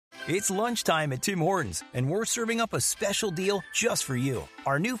It's lunchtime at Tim Hortons, and we're serving up a special deal just for you.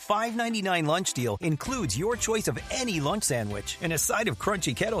 Our new $5.99 lunch deal includes your choice of any lunch sandwich and a side of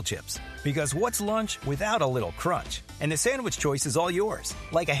crunchy kettle chips. Because what's lunch without a little crunch? And the sandwich choice is all yours,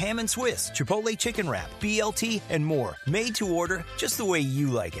 like a ham and Swiss, Chipotle chicken wrap, BLT, and more, made to order just the way you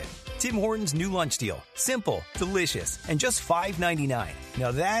like it. Tim Hortons' new lunch deal. Simple, delicious, and just $5.99.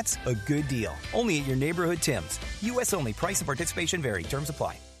 Now that's a good deal. Only at your neighborhood Tim's. U.S. only. Price and participation vary. Terms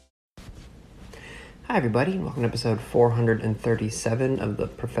apply. Hi, everybody. Welcome to episode 437 of the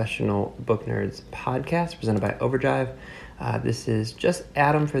Professional Book Nerds podcast presented by Overdrive. This is just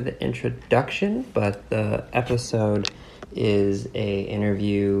Adam for the introduction, but the episode is an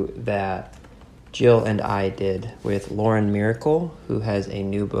interview that Jill and I did with Lauren Miracle, who has a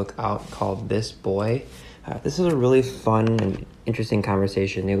new book out called This Boy. This is a really fun and interesting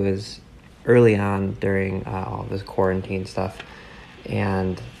conversation. It was early on during all this quarantine stuff,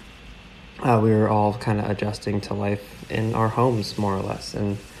 and we were all kind of adjusting to life in our homes, more or less,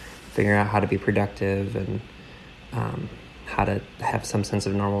 and figuring out how to be productive and how to have some sense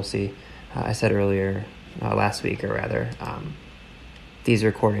of normalcy. I said earlier, last week, or rather, these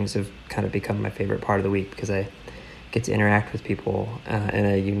recordings have kind of become my favorite part of the week because I get to interact with people in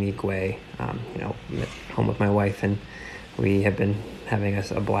a unique way. I'm at home with my wife, and we have been having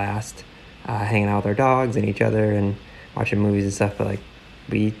us a blast hanging out with our dogs and each other and watching movies and stuff, but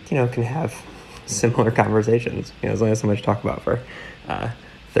we can have similar conversations, as long as so much to talk about for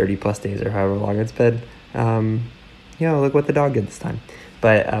 30 plus days or however long it's been. Look what the dog did this time.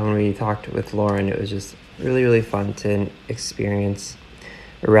 But when we talked with Lauren, it was just really, really fun to experience,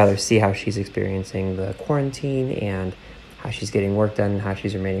 or rather see how she's experiencing the quarantine and how she's getting work done and how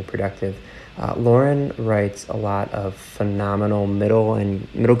she's remaining productive. Lauren writes a lot of phenomenal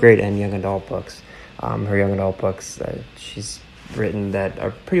middle grade and young adult books. Her young adult books, she's written that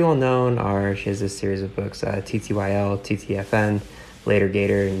are pretty well known she has this series of books, TTYL, TTFN, Later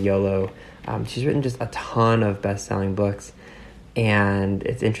Gator, and YOLO. She's written just a ton of best-selling books, and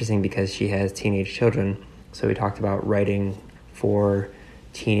it's interesting because she has teenage children. So we talked about writing for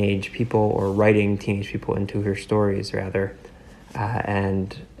teenage people, or writing teenage people into her stories, rather,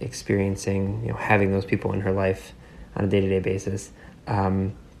 and experiencing, having those people in her life on a day-to-day basis.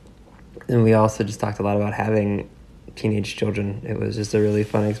 And we also just talked a lot about having teenage children. It was just a really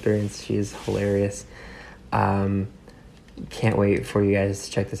fun experience. She's hilarious. Can't wait for you guys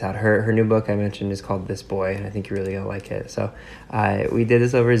to check this out. Her new book I mentioned is called This Boy, and I think you're really gonna like it. So we did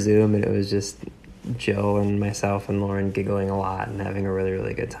this over Zoom, and it was just Jill and myself and Lauren giggling a lot and having a really,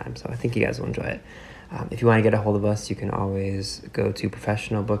 really good time. So I think you guys will enjoy it. If you want to get a hold of us, you can always go to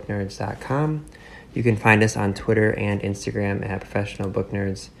professionalbooknerds.com. You can find us on Twitter and Instagram at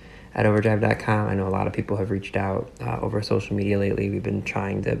professionalbooknerds. At overdrive.com. I know a lot of people have reached out over social media lately. We've been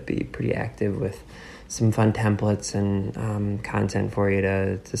trying to be pretty active with some fun templates and content for you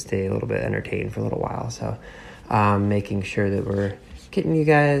to stay a little bit entertained for a little while. So making sure that we're getting you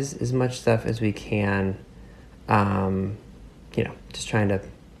guys as much stuff as we can. Just trying to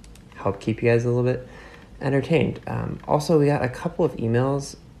help keep you guys a little bit entertained. Also, we got a couple of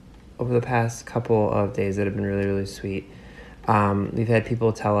emails over the past couple of days that have been really, really sweet. We've had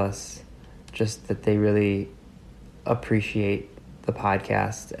people tell us just that they really appreciate the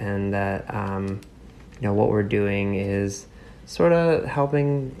podcast, and that, what we're doing is sort of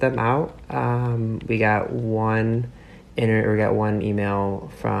helping them out. We got one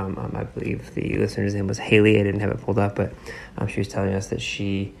email from, I believe the listener's name was Haley. I didn't have it pulled up, but she was telling us that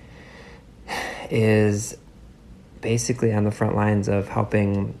she is basically on the front lines of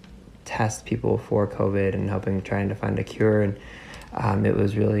helping test people for COVID and trying to find a cure. And it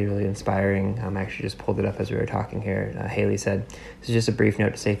was really, really inspiring. I actually just pulled it up as we were talking here. Haley said, "This is just a brief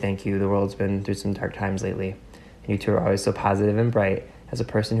note to say thank you. The world's been through some dark times lately, and you two are always so positive and bright. As a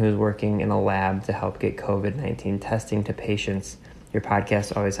person who is working in a lab to help get COVID-19 testing to patients, your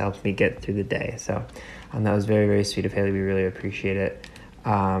podcast always helps me get through the day." So that was very, very sweet of Haley. We really appreciate it.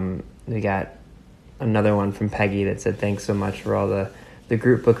 We got another one from Peggy that said, "Thanks so much for all the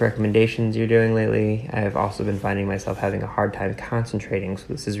group book recommendations you're doing lately. I've also been finding myself having a hard time concentrating, so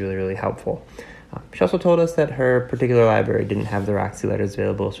this is really, really helpful." She also told us that her particular library didn't have the Roxy letters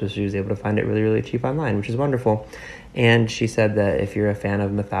available, so she was able to find it really, really cheap online, which is wonderful. And she said that if you're a fan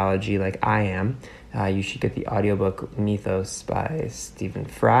of mythology like I am, you should get the audiobook Mythos by Stephen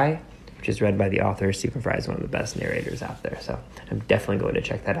Fry, which is read by the author. Stephen Fry is one of the best narrators out there, so I'm definitely going to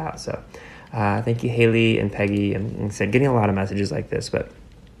check that out. So thank you, Haley and Peggy. And like I said, getting a lot of messages like this, but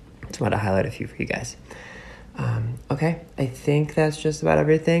I just want to highlight a few for you guys. Okay, I think that's just about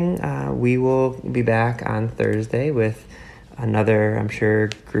everything. We will be back on Thursday with another, I'm sure,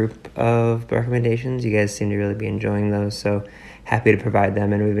 group of recommendations. You guys seem to really be enjoying those, so happy to provide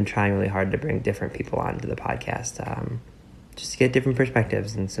them. And we've been trying really hard to bring different people onto the podcast, just to get different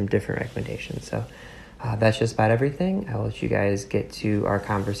perspectives and some different recommendations. So that's just about everything. I'll let you guys get to our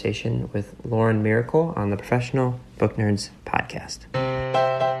conversation with Lauren Miracle on the Professional Book Nerds podcast.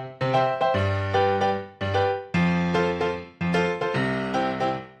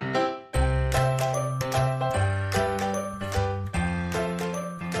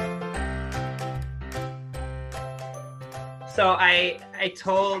 So I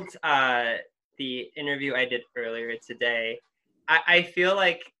told the interview I did earlier today, I feel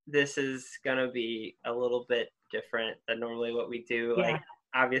like this is gonna be a little bit different than normally what we do. Yeah. Like,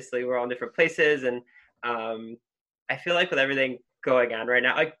 obviously we're all in different places, and I feel like with everything going on right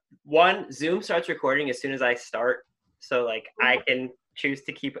now, like, Zoom starts recording as soon as I start, so like I can choose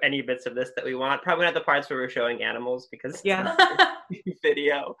to keep any bits of this that we want. Probably not the parts where we're showing animals because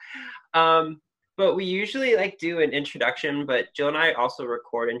video. But we usually like do an introduction, but Jill and I also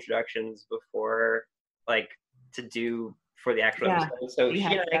record introductions before, like, to do for the actual episode. So she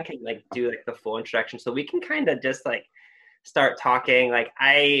and I can like do like the full introduction, so we can kind of just like start talking. Like,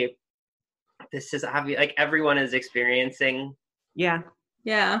 this is obvious, like everyone is experiencing. Yeah.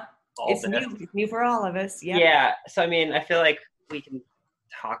 It's new for all of us. Yep. Yeah. So I mean, I feel like we can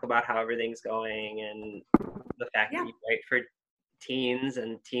talk about how everything's going and the fact that you write for teens,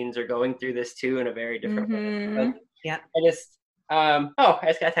 and teens are going through this too in a very different way. But yeah. I just I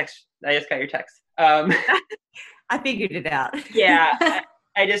just got a text. I just got your text. I figured it out. Yeah.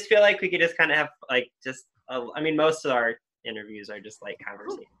 I just feel like we could just kind of have like I mean, most of our interviews are just like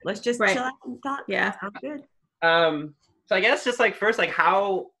conversation. Let's just chill out and talk. Yeah. Sounds good. So I guess just like first, like,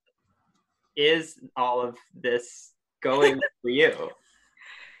 how is all of this going for you?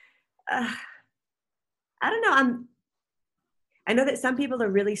 I don't know. I know that some people are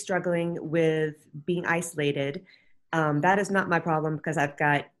really struggling with being isolated. That is not my problem because I've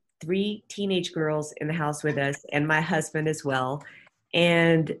got 3 teenage girls in the house with us and my husband as well.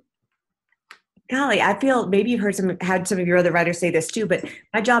 And golly, I feel maybe you've had some of your other writers say this too, but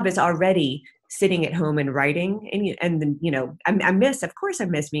my job is already sitting at home and writing. And then, I miss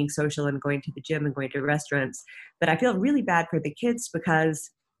being social and going to the gym and going to restaurants, but I feel really bad for the kids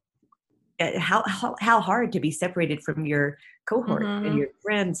because how hard to be separated from your cohort and your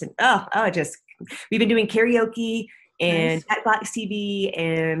friends. And we've been doing karaoke and Xbox TV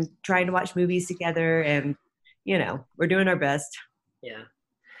and trying to watch movies together, and we're doing our best. Yeah.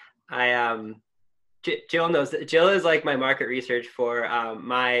 Jill knows that. Jill is like my market research for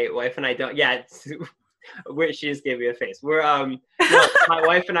my wife and I don't. Yeah, she just gave me a face. We're my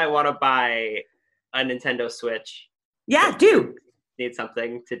wife and I want to buy a Nintendo Switch. Yeah, do need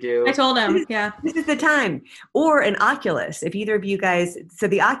something to do. I told him, this is the time. Or an Oculus, if either of you guys. So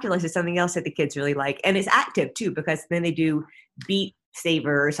the Oculus is something else that the kids really like, and it's active too because then they do Beat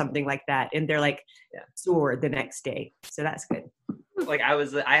Saber or something like that, and they're like sore the next day. So that's good. Like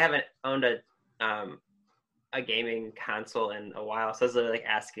I haven't owned a gaming console in a while, so I was like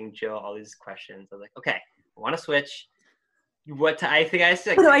asking Jill all these questions. I was like, okay, I want to Switch. I think I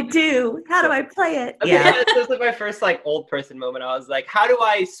said, what do I do? How do I play it? Okay, yeah, this was like my first like old person moment. I was like, how do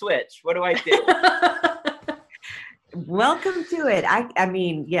I switch? What do I do? Welcome to it. I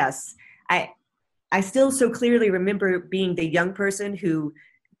mean, yes, I still so clearly remember being the young person who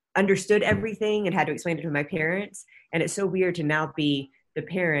understood everything and had to explain it to my parents. And it's so weird to now be the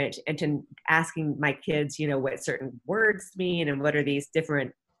parent and to asking my kids, what certain words mean and what are these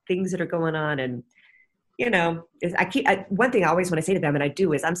different things that are going on. And one thing I always want to say to them, and I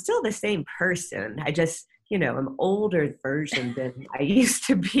do, is I'm still the same person. I just, I'm older version than I used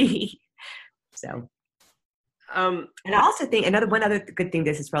to be. So, and I also think one other good thing,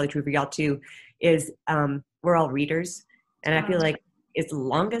 this is probably true for y'all too, is we're all readers. And I feel like as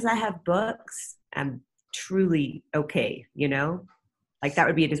long as I have books, I'm truly okay, Like that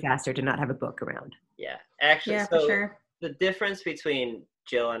would be a disaster to not have a book around. Yeah, actually, yeah, for sure. The difference between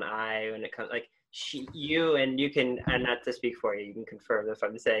Jill and I when it comes, like, you can, and not to speak for you, you can confirm if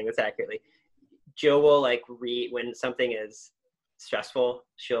I'm saying this accurately. Jill will like read when something is stressful.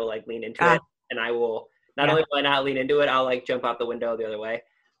 She'll like lean into it, and I will not only will I not lean into it, I'll like jump out the window the other way.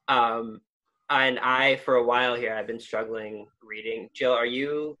 And I, for a while here, I've been struggling reading. Jill, are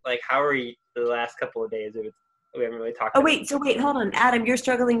you like? How are you the last couple of days? We haven't really talked. Wait, hold on, Adam. You're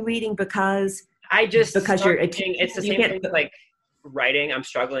struggling reading because you're a teen. It's the same thing with like writing. I'm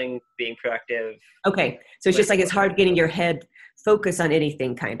struggling being productive. Okay, so it's just like it's hard getting your head focused on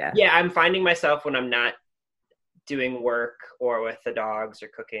anything, kind of. Yeah, I'm finding myself when I'm not doing work or with the dogs or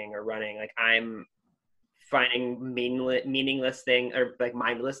cooking or running, like I'm finding meaningless thing or like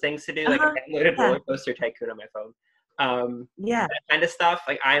mindless things to do. Like I downloaded Yeah. Roller Coaster Tycoon on my phone. Yeah, That kind of stuff.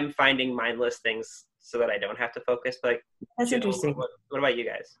 Like I'm finding mindless things so that I don't have to focus. But like, that's Jill, interesting. what about you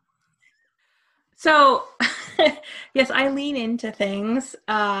guys? So, yes, I lean into things.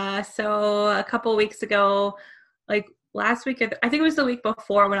 So a couple weeks ago, like last week, I think it was the week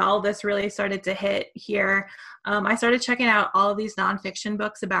before when all this really started to hit here, I started checking out all of these nonfiction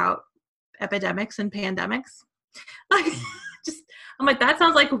books about epidemics and pandemics. Like, I'm like, that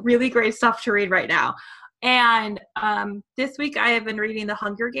sounds like really great stuff to read right now. And this week I have been reading The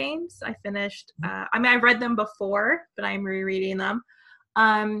Hunger Games. I finished, I read them before, but I'm rereading them.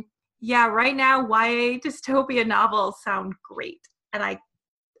 Yeah, right now YA dystopia novels sound great. And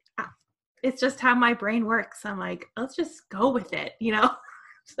it's just how my brain works. I'm like, let's just go with it,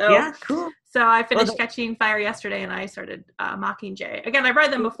 So Yeah, cool. So I finished Catching Fire yesterday, and I started Mockingjay. Again, I've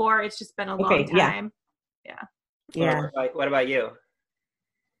read them before. It's just been a long time. Yeah. What about you?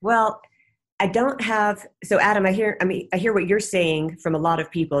 Well, I don't have, so Adam, I hear what you're saying from a lot of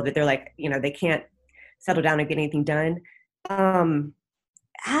people that they're like, they can't settle down and get anything done.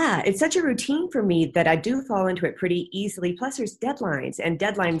 It's such a routine for me that I do fall into it pretty easily. Plus there's deadlines, and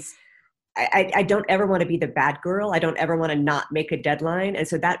deadlines, I don't ever want to be the bad girl. I don't ever want to not make a deadline. And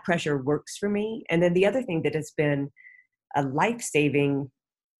so that pressure works for me. And then the other thing that has been a life-saving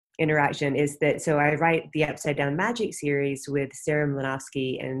interaction is that, so I write the Upside Down Magic series with Sarah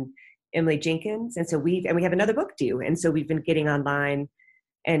Mlynowski and Emily Jenkins. And so we have another book due. And so we've been getting online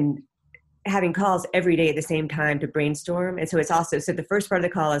and having calls every day at the same time to brainstorm. And so it's also, so the first part of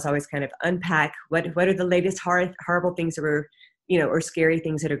the call is always kind of unpack what are the latest horrible things that were, or scary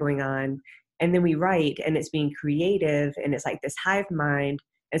things that are going on. And then we write, and it's being creative, and it's like this hive mind.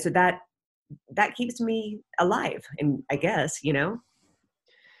 And so that keeps me alive, and I guess, I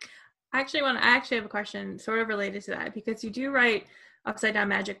actually have a question sort of related to that, because you do write Upside Down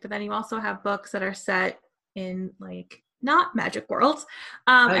Magic, but then you also have books that are set in like not magic worlds.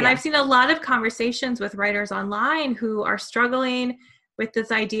 And I've seen a lot of conversations with writers online who are struggling with this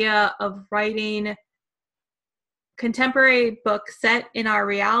idea of writing contemporary books set in our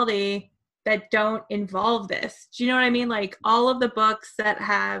reality that don't involve this. Do you know what I mean? Like all of the books that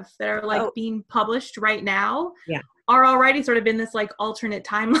are like being published right now are already sort of in this like alternate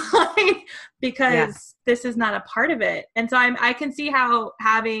timeline because this is not a part of it. And so I can see how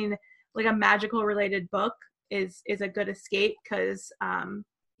having like a magical related book is a good escape, because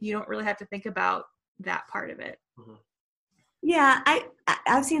you don't really have to think about that part of it. Mm-hmm. Yeah,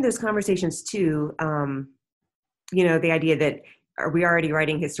 I've seen those conversations too. The idea that are we already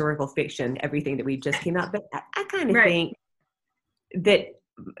writing historical fiction, everything that we just came out, but I kind of think that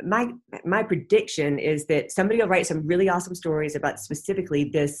my prediction is that somebody will write some really awesome stories about specifically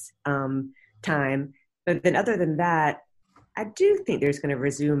this time, but then other than that, I do think there's going to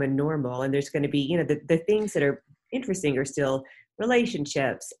resume a normal, and there's going to be, the things that are interesting are still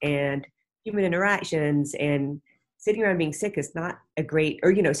relationships and human interactions, and sitting around being sick is not a great,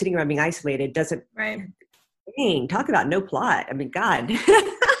 or, sitting around being isolated doesn't, talk about no plot. I mean, God,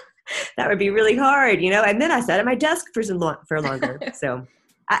 that would be really hard, and then I sat at my desk for longer. So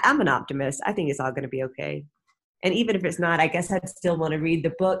I'm an optimist. I think it's all going to be okay. And even if it's not, I guess I'd still want to read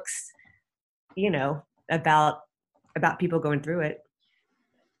the books, about people going through it.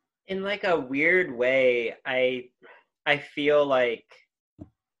 In like a weird way, I feel like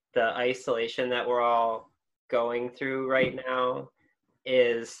the isolation that we're all going through right now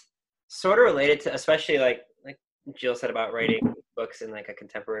is sort of related to, especially like Jill said about writing books in like a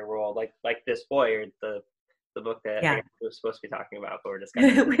contemporary world, like this boy, or the book that we're supposed to be talking about, but we're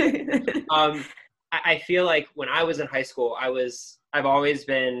discussing. I feel like when I was in high school, I've always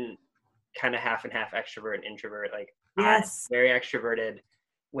been kind of half and half extrovert and introvert. Like I'm very extroverted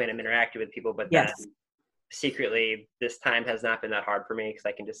when I'm interacting with people, but then secretly this time has not been that hard for me because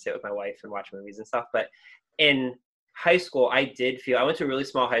I can just sit with my wife and watch movies and stuff. But in high school, I went to a really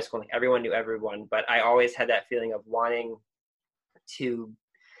small high school, like everyone knew everyone, but I always had that feeling of wanting to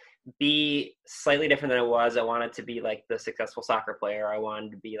be slightly different than I was. I wanted to be like the successful soccer player. I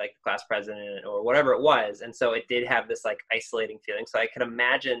wanted to be like the class president or whatever it was. And so it did have this like isolating feeling. So I could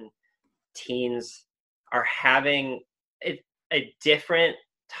imagine teens are having a different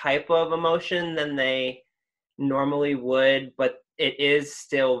type of emotion than they normally would, but it is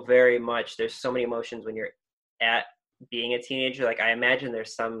still very much, there's so many emotions when you're at being a teenager. Like I imagine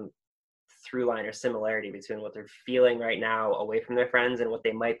there's some through line or similarity between what they're feeling right now away from their friends and what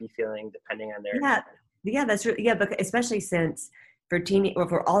they might be feeling depending on their that's really, but especially since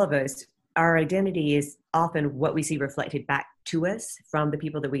for all of us, our identity is often what we see reflected back to us from the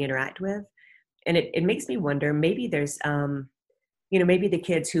people that we interact with. And it makes me wonder, maybe there's, maybe the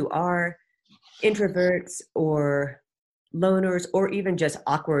kids who are introverts or loners or even just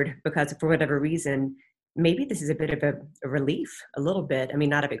awkward because for whatever reason, maybe this is a bit of a relief, a little bit. I mean,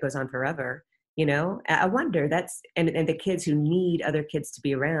 not if it goes on forever, I wonder and the kids who need other kids to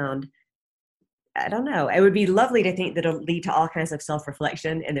be around, I don't know. It would be lovely to think that it'll lead to all kinds of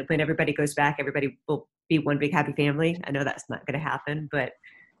self-reflection and that when everybody goes back, everybody will be one big happy family. I know that's not going to happen, but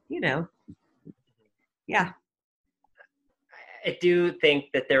yeah. I do think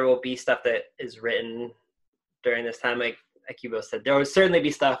that there will be stuff that is written during this time. Like you both said, there will certainly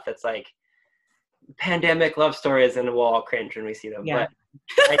be stuff that's like pandemic love stories and we'll all cringe when we see them. Yeah.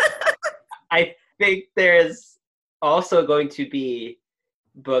 But I think there's also going to be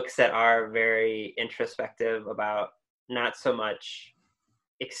books that are very introspective about not so much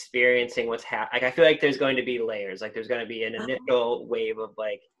experiencing what's happening. Like I feel like there's going to be layers. Like there's going to be an initial wave of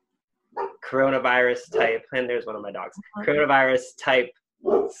like coronavirus type, and there's one of my dogs, coronavirus type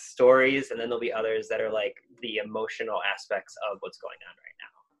stories, and then there'll be others that are like the emotional aspects of what's going on right now.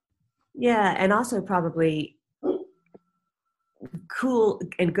 Yeah, and also probably cool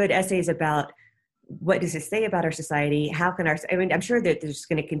and good essays about what does it say about our society? How can I'm sure that there's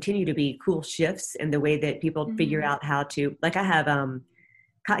going to continue to be cool shifts in the way that people figure out how to, like I have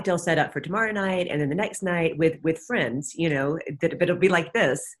cocktail set up for tomorrow night and then the next night with friends, but it'll be like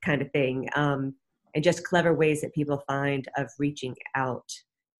this kind of thing. And just clever ways that people find of reaching out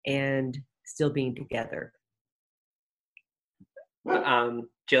and still being together.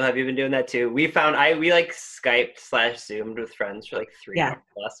 Jill, have you been doing that too? We like Skyped/Zoomed with friends for like 3 hours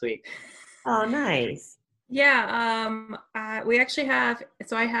last week. Oh, nice. Yeah. We actually have,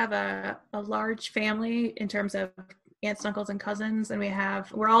 so I have a large family in terms of aunts, uncles, and cousins, and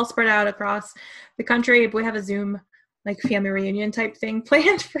we're all spread out across the country. We have a Zoom like family reunion type thing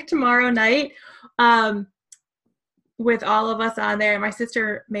planned for tomorrow night, with all of us on there. And my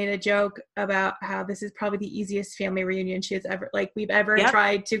sister made a joke about how this is probably the easiest family reunion we've ever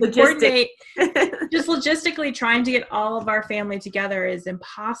tried to coordinate. Just logistically trying to get all of our family together is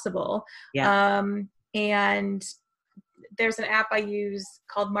impossible. Yeah. And there's an app I use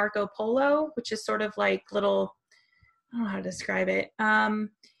called Marco Polo, which is sort of like little, I don't know how to describe it.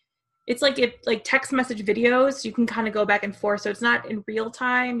 It's like text message videos. You can kind of go back and forth. So it's not in real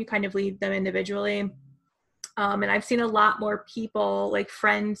time. You kind of leave them individually. And I've seen a lot more people, like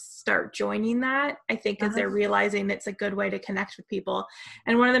friends, start joining that, I think, because they're realizing it's a good way to connect with people.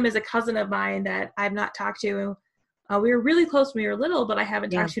 And one of them is a cousin of mine that I've not talked to. We were really close when we were little, but I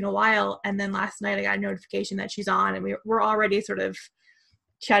haven't talked to in a while. And then last night I got a notification that she's on, and we're already sort of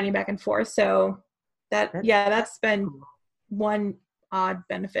chatting back and forth. So that's been one odd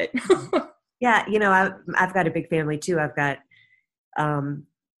benefit. Yeah. I've got a big family too. I've got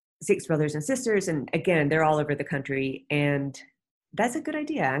 6 brothers and sisters. And again, they're all over the country, and that's a good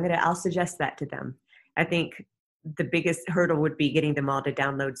idea. I'll suggest that to them. I think the biggest hurdle would be getting them all to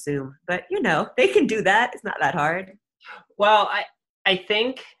download Zoom, but they can do that. It's not that hard. Well, I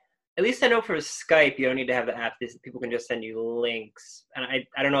think, at least I know for Skype, you don't need to have the app. People can just send you links. And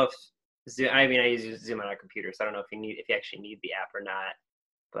I don't know if Zoom, I use Zoom on our computer, so I don't know if you actually need the app or not,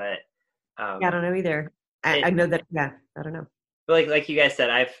 but I don't know either. I know that. Yeah. I don't know. But like you guys said,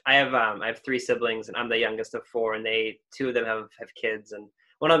 I have 3 siblings, and I'm the youngest of 4, and 2 of them have kids, and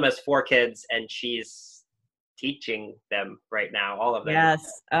one of them has 4 kids, and she's teaching them right now, all of them.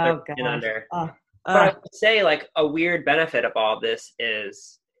 Yes. Oh, gosh. But I would say like a weird benefit of all of this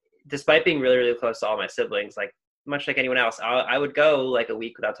is, despite being really, really close to all my siblings, like much like anyone else, I would go like a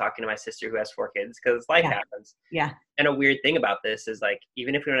week without talking to my sister who has 4 kids, because life happens. Yeah. And a weird thing about this is, like,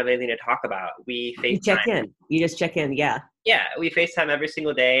 even if we don't have anything to talk about, we FaceTime. You check in. You just check in. Yeah. Yeah. We FaceTime every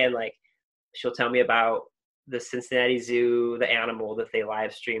single day. And like, she'll tell me about the Cincinnati Zoo, the animal that they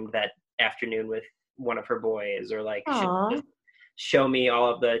live streamed that afternoon with one of her boys, or like she'll show me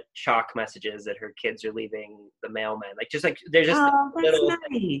all of the chalk messages that her kids are leaving the mailman. Like, just like, they're just little nice.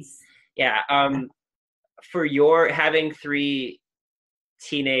 Things. Yeah. For your having 3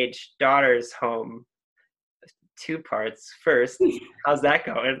 teenage daughters home, 2 parts. First, how's that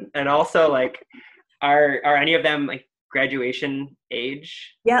going? And also, like, are any of them like graduation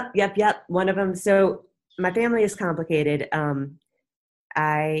age? Yep. One of them. So my family is complicated.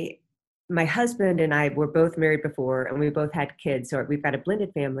 My husband and I were both married before, and we both had kids. So we've got a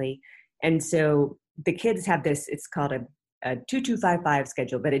blended family. And so the kids have this, it's called a 2255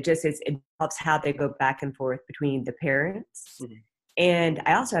 schedule, but it helps how they go back and forth between the parents. Mm-hmm. And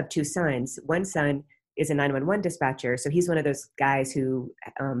I also have 2 sons. One son is a 911 dispatcher. So he's one of those guys who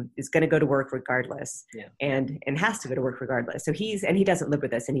is going to go to work regardless, and has to go to work regardless. So he doesn't live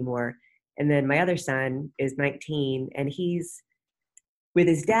with us anymore. And then my other son is 19 and he's with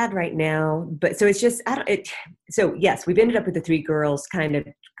his dad right now. But so it's just, so yes, we've ended up with the 3 girls kind of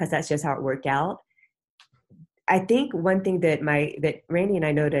because that's just how it worked out. I think one thing that Randy and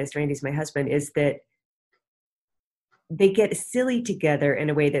I noticed, Randy's my husband, is that they get silly together in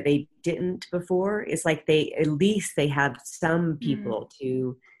a way that they didn't before. It's like at least they have some people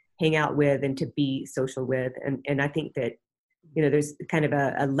to hang out with and to be social with. And I think that, there's kind of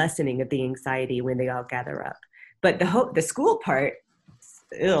a lessening of the anxiety when they all gather up. But the school part,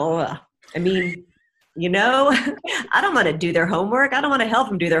 I mean, I don't want to do their homework. I don't want to help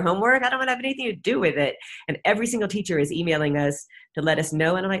them do their homework. I don't want to have anything to do with it. And every single teacher is emailing us to let us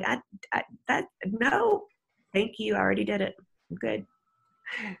know. And I'm like, no, thank you. I already did it. I'm good.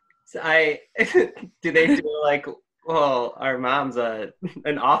 So do they feel like, well, our mom's an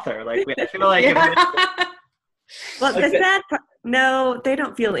author? Like, I feel like. Well, the sad part, no, they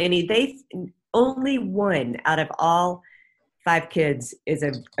don't feel any. Only one out of all 5 kids is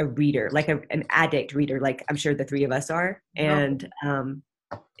a reader, like an addict reader, like I'm sure the 3 of us are. And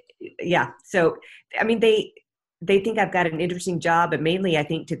yeah, so I mean, they think I've got an interesting job, but mainly I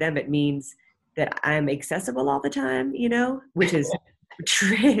think to them it means that I'm accessible all the time, which is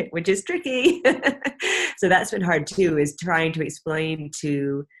tricky. So that's been hard too, is trying to explain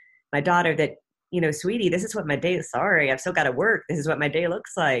to my daughter that, sweetie, this is what my day is. Sorry, I've still got to work. This is what my day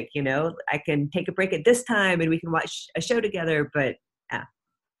looks like. I can take a break at this time and we can watch a show together. But yeah.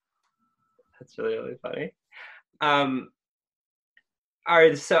 That's really, really funny.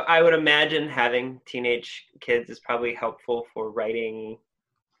 So I would imagine having teenage kids is probably helpful for writing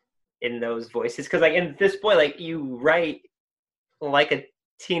in those voices. Because like in this boy, like you write like a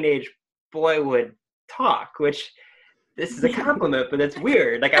teenage boy would talk, which this is a compliment, but it's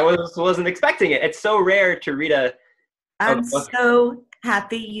weird. Like I wasn't expecting it. It's so rare to read I'm so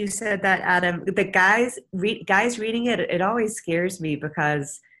happy you said that, Adam. The guys reading it, it always scares me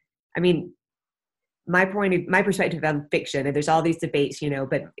because, I mean, my perspective on fiction, and there's all these debates,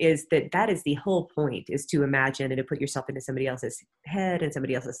 but is that is the whole point, is to imagine and to put yourself into somebody else's head and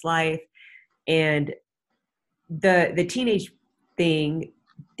somebody else's life. And the teenage thing,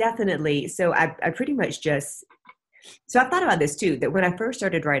 definitely. So I pretty much so I've thought about this too, that when I first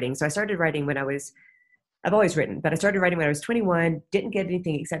started writing, so I started writing I've always written, but I started writing when I was 21, didn't get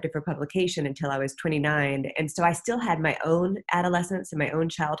anything accepted for publication until I was 29. And so I still had my own adolescence and my own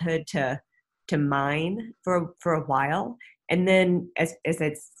childhood to mine for a while. And then as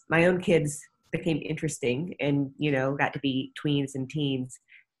my own kids became interesting and, got to be tweens and teens.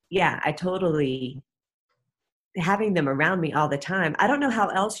 Yeah, I totally, having them around me all the time. I don't know how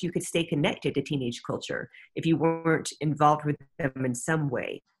else you could stay connected to teenage culture if you weren't involved with them in some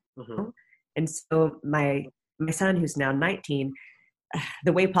way. Mm-hmm. And so my son, who's now 19,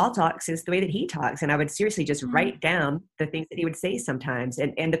 the way Paul talks is the way that he talks. And I would seriously just write down the things that he would say sometimes,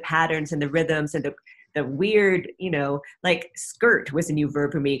 and the patterns and the rhythms and the weird, like skirt was a new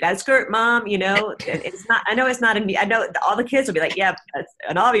verb for me. Got a skirt, Mom, it's not, I know it's not, I know all the kids will be like, yeah, that's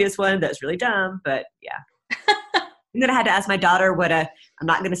an obvious one. That's really dumb, but yeah. And then I had to ask my daughter I'm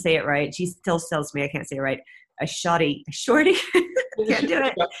not going to say it right. She still tells me I can't say it right. A shorty. Can't do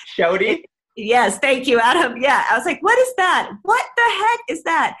it. Shorty? Yes, thank you, Adam. Yeah, I was like, what is that? What the heck is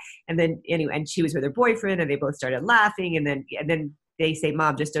that? And then anyway, and she was with her boyfriend, and they both started laughing. And then they say,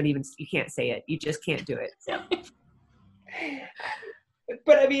 Mom, just you can't say it. You just can't do it. So.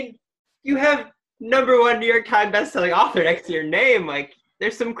 But I mean, you have #1 New York Times bestselling author next to your name. Like,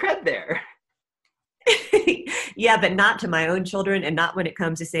 there's some cred there. Yeah, but not to my own children, and not when it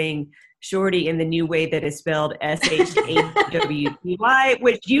comes to saying shorty in the new way that is spelled SHAWTY,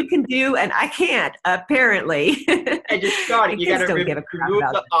 which you can do and I can't, apparently. I just shorty. You got to remove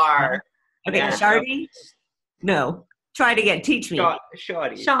the R. Okay, shorty? No. Try it again. Teach me.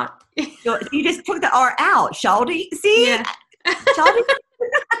 Shorty. Shot. You just took the R out. Shorty? See? Yeah. Shorty?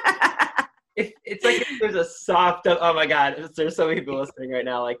 It's like if there's a soft, oh my God, there's so many people listening right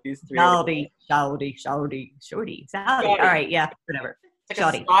now, like these 3. Shorty. All right, yeah, whatever. It's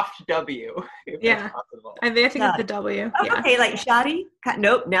like a soft W. Yeah. I think it's the W. Oh, yeah. Okay, like shoddy?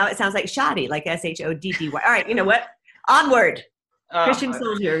 Nope, now it sounds like shoddy, like SHODDY. All right, you know what? Onward. Christian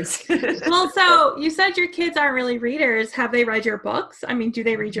soldiers. Well, so you said your kids aren't really readers. Have they read your books? I mean, do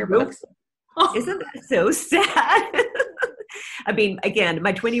they read your books? Oh. Isn't that so sad? I mean, again,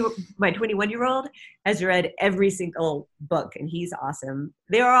 my 21-year-old has read every single book, and he's awesome.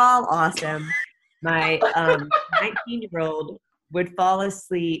 They're all awesome. My 19-year-old would fall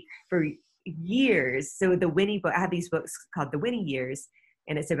asleep for years. So the Winnie book, I have these books called The Winnie Years,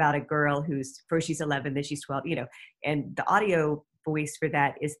 and it's about a girl who's first she's 11, then she's 12, and the audio voice for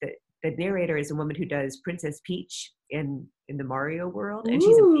that is the narrator is a woman who does Princess Peach in the Mario world, and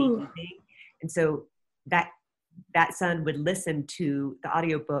she's amazing. And so that son would listen to the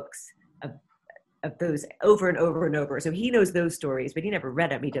audiobooks of those over and over and over. So he knows those stories, but he never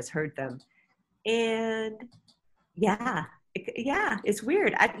read them. He just heard them. And it's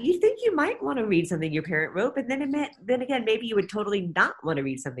weird. You think you might want to read something your parent wrote, but then again, maybe you would totally not want to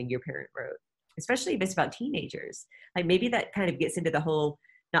read something your parent wrote, especially if it's about teenagers. Like maybe that kind of gets into the whole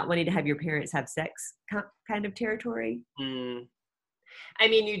not wanting to have your parents have sex kind of territory. I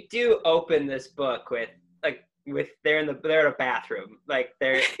mean, you do open this book with they're in a bathroom. Like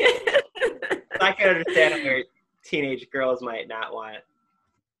they're I can understand how teenage girls might not want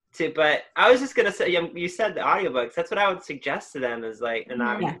to, but I was just gonna say, you said the audiobooks. That's what I would suggest to them is like, and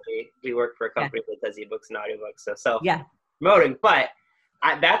obviously we work for a company that does ebooks and audiobooks, so promoting. But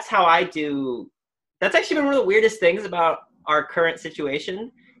that's how I do. That's actually been one of the weirdest things about our current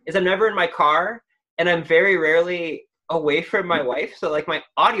situation is I'm never in my car, and I'm very rarely away from my wife. So like my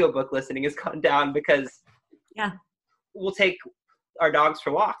audiobook listening has gone down because we'll take our dogs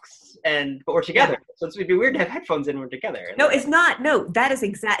for walks but we're together. So it'd be weird to have headphones in when we're together. No, it's not. No, that is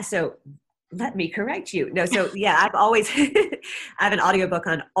exact. So let me correct you. No, so I've always, I have an audiobook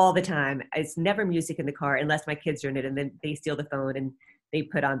on all the time. It's never music in the car unless my kids are in it, and then they steal the phone and they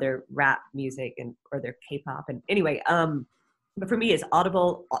put on their rap music or their K-pop. And anyway, but for me, it's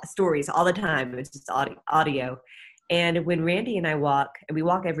audible stories all the time. It's just audio. And when Randy and I walk, and we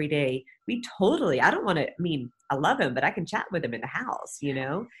walk every day, we I love him, but I can chat with him in the house,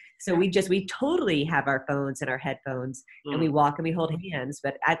 So we totally have our phones and our headphones, and we walk and we hold hands.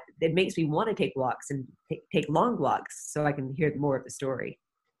 But it makes me want to take walks and take long walks so I can hear more of the story.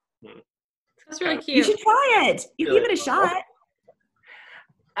 That's really cute. You should try it. You give it a shot.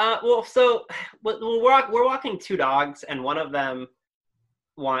 So we're walking two dogs, and one of them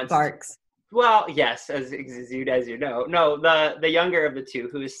barks. Well, yes, as you know. No, the younger of the two,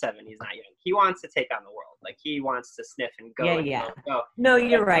 who is 7, he's not young. He wants to take on the world. Like he wants to sniff and go. Go. No,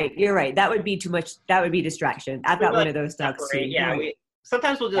 you're right. That would be too much. That would be distraction. I've got one of those dogs too. Yeah,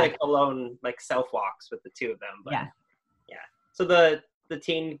 sometimes we'll do like alone, like self walks with the two of them. But, yeah. So the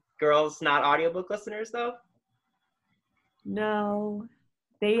teen girls not audiobook listeners though? No,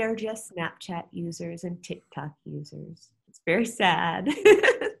 they are just Snapchat users and TikTok users. It's very sad.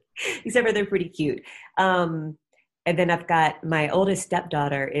 Except for they're pretty cute. And then I've got my oldest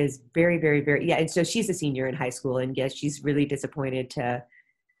stepdaughter is very, very, very, and so she's a senior in high school, and yes, she's really disappointed to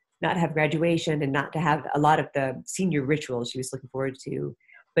not have graduation and not to have a lot of the senior rituals she was looking forward to.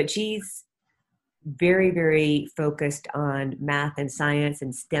 But she's very, very focused on math and science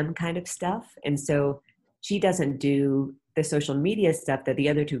and STEM kind of stuff. And so she doesn't do the social media stuff that the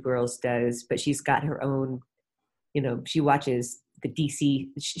other two girls does, but she's got her own, she watches the DC,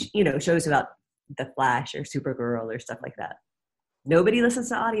 shows about the Flash or Supergirl or stuff like that. Nobody listens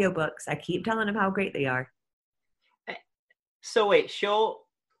to audiobooks. I keep telling them how great they are. So wait, she'll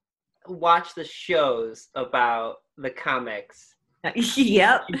watch the shows about the comics.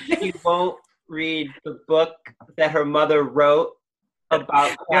 Yep. She won't read the book that her mother wrote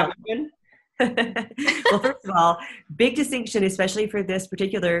about Catwoman. Well, first of all, big distinction, especially for this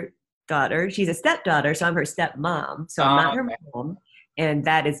particular daughter. She's a stepdaughter, so I'm her stepmom. So I'm not her mom. And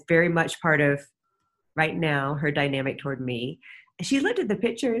that is very much part of, right now, her dynamic toward me. She looked at the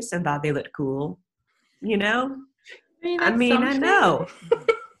pictures and thought they looked cool. I know.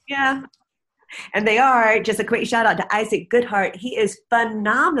 Yeah. And they are. Just a quick shout out to Isaac Goodhart. He is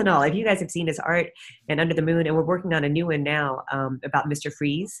phenomenal. If you guys have seen his art and Under the Moon, and we're working on a new one now about Mr.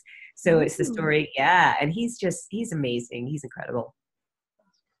 Freeze. So it's the story. Yeah. And he's amazing. He's incredible.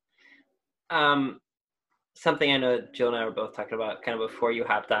 Something I know Jill and I were both talking about kind of before you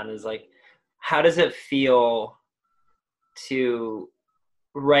hopped on is like, how does it feel to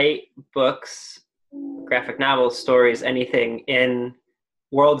write books, graphic novels, stories, anything in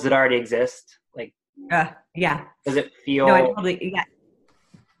worlds that already exist? Like, yeah. Does it feel? No, I totally, yeah.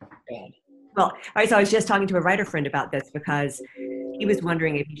 Bad. Well, all right. So I was just talking to a writer friend about this because he was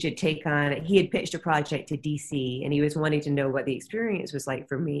wondering if he should take on. He had pitched a project to DC, and he was wanting to know what the experience was like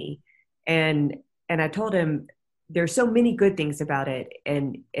for me. And I told him there's so many good things about it,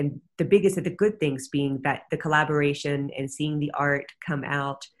 and the biggest of the good things being that the collaboration and seeing the art come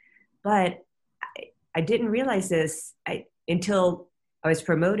out. But I didn't realize this until I was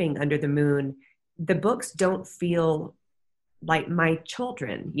promoting Under the Moon. The books don't feel like my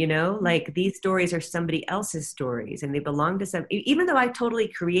children, like these stories are somebody else's stories, and they belong to some, even though I totally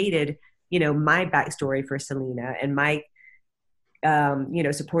created, my backstory for Selena and my,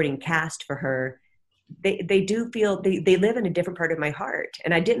 supporting cast for her. they do feel they live in a different part of my heart,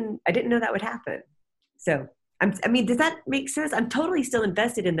 and I didn't know that would happen. So I mean, does that make sense? I'm totally still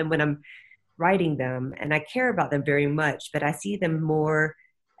invested in them when I'm writing them, and I care about them very much, but I see them more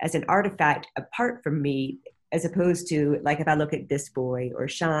as an artifact apart from me, as opposed to like if I look at This Boy or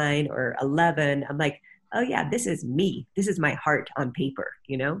Shine or 11, I'm like, oh yeah, this is me. This is my heart on paper,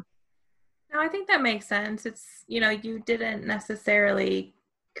 you know? No, I think that makes sense. It's, you didn't necessarily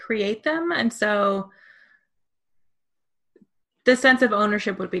create them, and so the sense of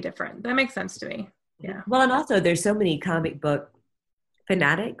ownership would be different. That makes sense to me. Yeah. Well, and also there's so many comic book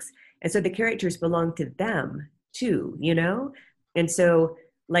fanatics, and so the characters belong to them too, you know? And so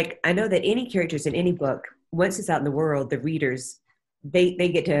like, I know that any characters in any book, once it's out in the world, the readers, they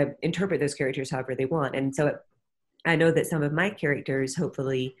get to interpret those characters however they want. And so I know that some of my characters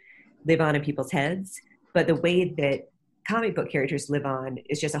hopefully live on in people's heads, but the way that comic book characters live on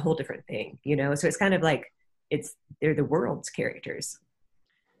is just a whole different thing, you know? So it's kind of like, they're the world's characters.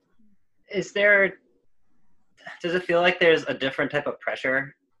 Does it feel like there's a different type of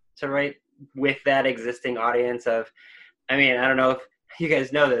pressure to write with that existing audience of, I mean, I don't know if you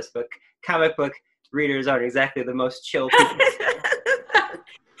guys know this, but comic book readers aren't exactly the most chill people.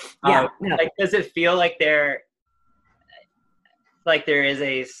 Yeah. No. Like, does it feel like there is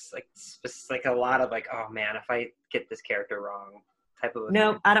a lot of like, oh man, if I get this character wrong type of.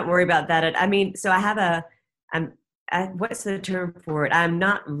 No, I don't worry about that. I mean, so I have what's the term for it? I'm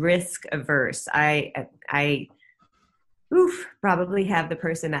not risk averse. I probably have the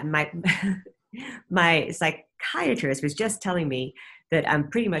person that my psychiatrist was just telling me that I'm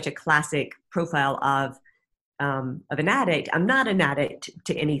pretty much a classic profile of an addict. I'm not an addict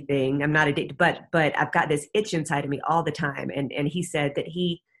to anything. I'm not addicted, but I've got this itch inside of me all the time. And he said that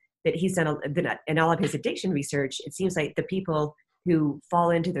he's done in all of his addiction research, it seems like the people who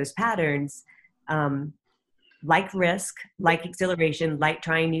fall into those patterns, like risk, like exhilaration, like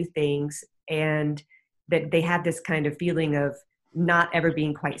trying new things, and that they have this kind of feeling of not ever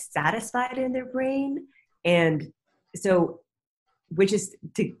being quite satisfied in their brain. And so, which is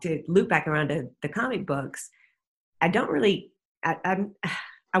to loop back around to the comic books, I don't really, I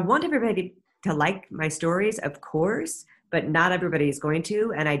want everybody to like my stories, of course, but not everybody is going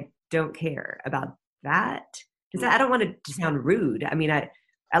to, and I don't care about that. Because I don't want it to sound rude. I mean, I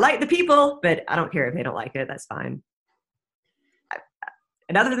like the people, but I don't care if they don't like it. That's fine.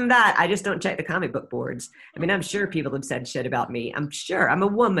 And other than that, I just don't check the comic book boards. I mean, I'm sure people have said shit about me. I'm sure. I'm a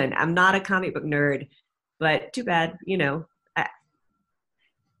woman. I'm not a comic book nerd, but too bad, you know.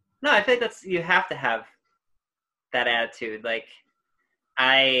 No, I think you have to have that attitude. Like,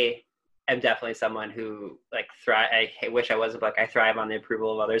 I am definitely someone who like I wish I wasn't, but like, I thrive on the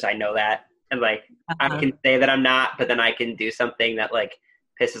approval of others. I know that. And like, I can say that I'm not, but then I can do something that like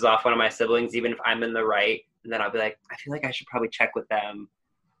pisses off one of my siblings, even if I'm in the right. And then I'll be like, I feel like I should probably check with them.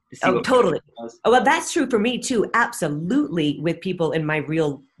 Oh, totally. Oh, well, that's true for me too. Absolutely, with people in my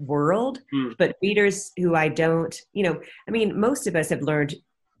real world, but readers who I don't, you know, I mean, most of us have learned,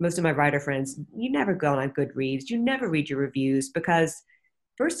 most of my writer friends, you never go on Goodreads, you never read your reviews, because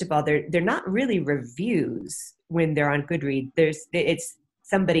first of all, they're not really reviews when they're on Goodreads. It's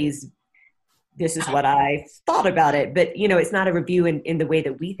somebody's, this is what I thought about it, but you know, it's not a review in the way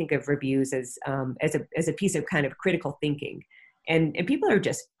that we think of reviews as a piece of kind of critical thinking, and people are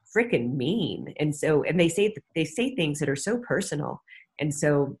just freaking mean, and they say things that are so personal, and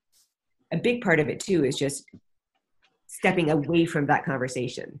so a big part of it too is just stepping away from that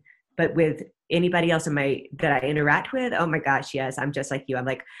conversation. But with anybody else that I interact with, oh my gosh, yes, I'm just like you. I'm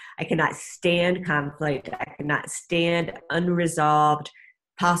like, I cannot stand conflict. I cannot stand unresolved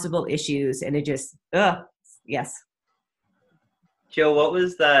possible issues, and it just, yes. Jill, what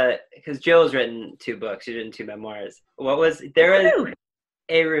was because Jill's written 2 books, she's written 2 memoirs. Was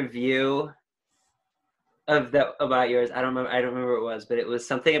a review about yours? I don't remember what it was, but it was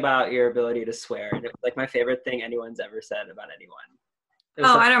something about your ability to swear, and it was like my favorite thing anyone's ever said about anyone.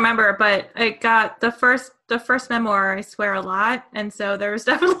 I don't remember, but I got the first memoir. I swear a lot, and so there was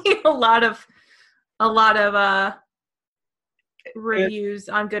definitely a lot of reviews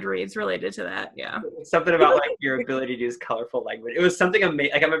on Goodreads related to that. Yeah, something about like your ability to use colorful language. It was something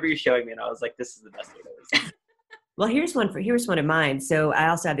amazing. Like, I remember you showing me, and I was like, "This is the best thing I've ever seen." Well, here's one of mine. So I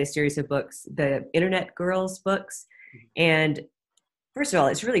also have this series of books, the Internet Girls books, and first of all,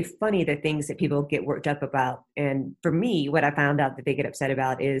 it's really funny the things that people get worked up about. And for me, what I found out that they get upset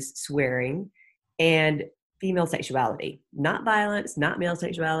about is swearing and female sexuality, not violence, not male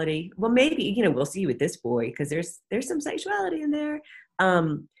sexuality. Well, maybe, you know, we'll see with This Boy, because there's some sexuality in there.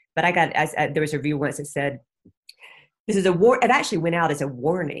 But there was a review once that said, This is it actually went out as a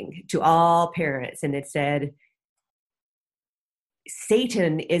warning to all parents, and it said,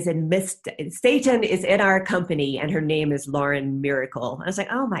 Satan is in our company, and her name is Lauren Miracle. I was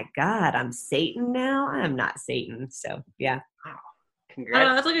like, oh my God, I'm Satan now? I'm not Satan. So yeah. Wow.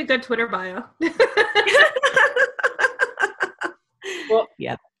 Congrats. That's like a good Twitter bio. Well,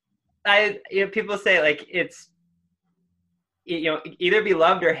 yeah. People say like it's, either be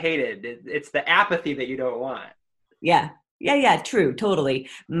loved or hated. It's the apathy that you don't want. Yeah. True. Totally.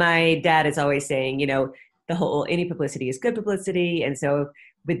 My dad is always saying, the whole any publicity is good publicity. And so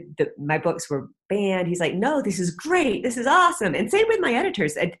with my books were banned, he's like, no, this is great. This is awesome. And same with my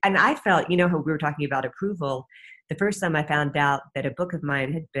editors. And I felt, how we were talking about approval. The first time I found out that a book of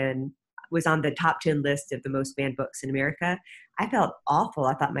mine was on the top 10 list of the most banned books in America, I felt awful.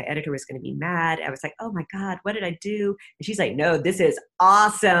 I thought my editor was going to be mad. I was like, oh my God, what did I do? And she's like, no, this is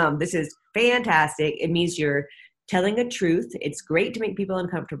awesome. This is fantastic. It means you're telling a truth. It's great to make people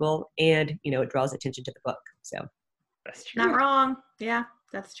uncomfortable, and it draws attention to the book. So that's true. Not wrong. Yeah,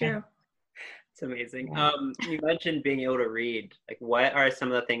 that's true. It's amazing. You mentioned being able to read. Like, what are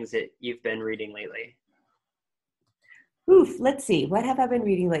some of the things that you've been reading lately? Let's see. What have I been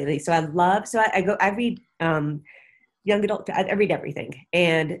reading lately? So I read young adult. I read everything,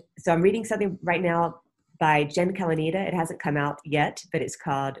 and so I'm reading something right now by Jen Kalanita. It hasn't come out yet, but it's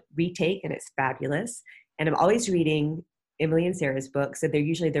called Retake, and it's fabulous. And I'm always reading Emily and Sarah's books. So they're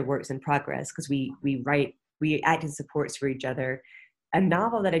usually their works in progress, because we act as supports for each other. A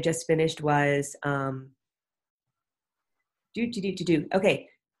novel that I just finished was Okay,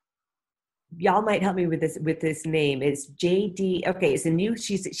 y'all might help me with this name. It's JD. Okay, it's a new.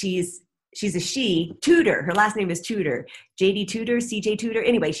 She's a she. Tudor. Her last name is Tudor. JD Tudor. CJ Tudor.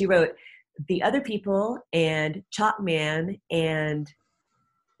 Anyway, she wrote The Other People and Chalkman and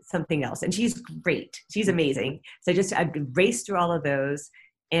something else, and she's great. She's amazing. So I've raced through all of those,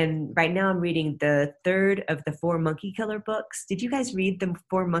 and right now I'm reading the third of the 4 Monkey Killer books. Did you guys read the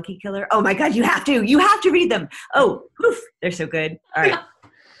 4 Monkey Killer? Oh my God, you have to read them. Oh, they're so good. All right.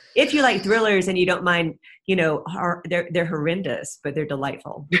 If you like thrillers and you don't mind, they're horrendous, but they're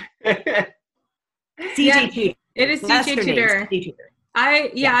delightful. CJ Tudor. It is CJ Tudor.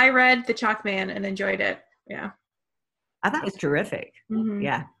 I read The Chalkman and enjoyed it. Yeah. I thought it was terrific. Mm-hmm.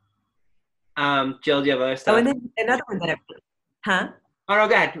 Yeah. Jill, do you have other stuff? Oh, and then another one that Oh, no,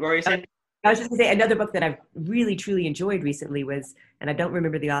 go ahead. What were you saying? I was just going to say another book that I've really, truly enjoyed recently was, and I don't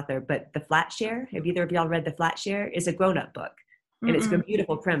remember the author, but The Flat Share. Have either of y'all read The Flat Share? It's a grown-up book. And it's a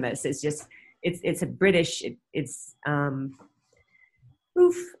beautiful premise. It's just, it's a British, I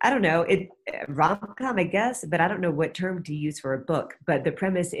don't know, rom-com, I guess, but I don't know what term to use for a book. But the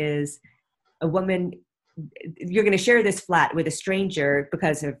premise is a woman, you're going to share this flat with a stranger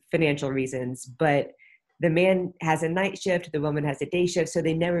because of financial reasons, but the man has a night shift, the woman has a day shift, so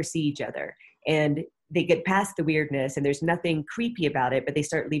they never see each other. And they get past the weirdness, and there's nothing creepy about it, but they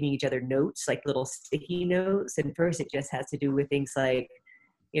start leaving each other notes, like little sticky notes. And first it just has to do with things like,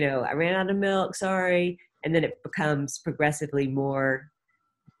 I ran out of milk, sorry. And then it becomes progressively more,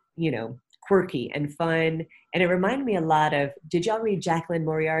 quirky and fun. And it reminded me a lot of, did y'all read Jacqueline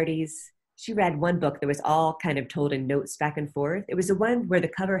Moriarty's? She read one book that was all kind of told in notes back and forth. It was the one where the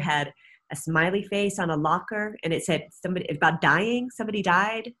cover had a smiley face on a locker, and it said about dying. Somebody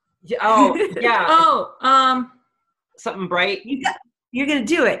died. Oh, yeah. Something bright. You're going to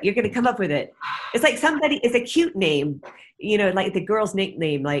do it. You're going to come up with it. It's like it's a cute name, like the girl's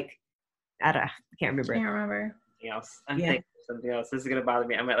nickname, like, I can't remember. Can't remember. Something else. I'm thinking of something else. This is going to bother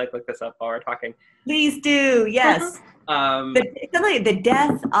me. I might look this up while we're talking. Please do. Yes. The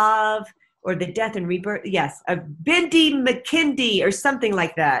death of, or the death and rebirth. Yes. Of Bindi McKindy or something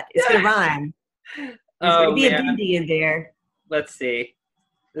like that. It's going to rhyme. There's going to be a Bindi in there. Let's see.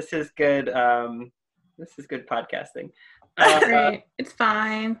 This is good. This is good podcasting. Great. It's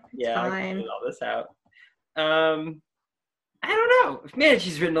fine. It's fine. I can all this out. I don't know. Man,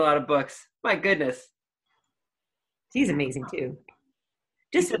 she's written a lot of books. My goodness. She's amazing too.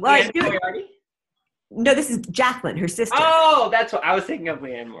 No, this is Jacqueline, her sister. Oh, that's what I was thinking of.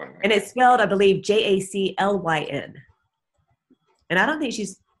 Leanne Moore. And it's spelled, I believe, Jaclyn. And I don't think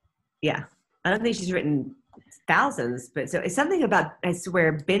she's written thousands, but so it's something about, I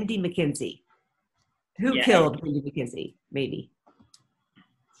swear, Bindi McKenzie. Who killed Bindi McKenzie? Maybe.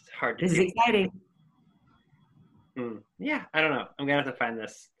 It's hard to This is exciting. Yeah, I don't know. I'm going to have to find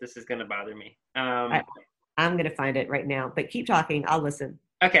this. This is going to bother me. I'm going to find it right now, but keep talking. I'll listen.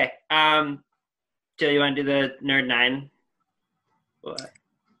 Okay. Jill, you want to do the Nerd 9?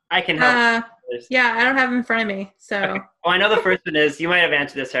 I can help. Yeah, I don't have them in front of me. So. Okay. Well, I know the first one is, you might have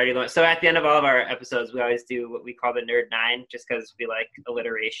answered this already. So at the end of all of our episodes, we always do what we call the Nerd 9, just because we like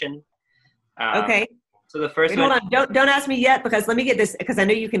alliteration. Okay. So the first Wait, one. hold on. Don't ask me yet, because let me get this, because I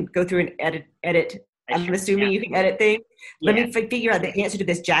know you can go through and edit. I'm assuming you can edit things. Let me figure out the answer to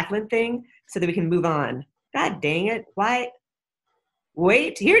this Jacqueline thing so that we can move on. God dang it. Why?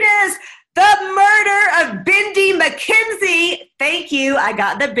 Wait, here it is. The murder of Bindi McKenzie. Thank you. I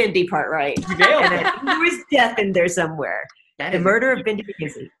got the Bindi part right. You nailed And it. I think there was death in there somewhere. The murder of Bindi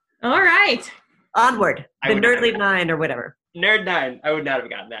McKenzie. All right. Onward. The Nerdly 9 or whatever. Nerd 9. I would not have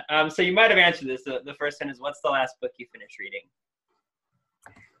gotten that. So you might have answered this. The first one is, what's the last book you finished reading?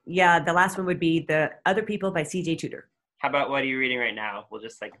 Yeah, the last one would be The Other People by C.J. Tudor. How about what are you reading right now? We'll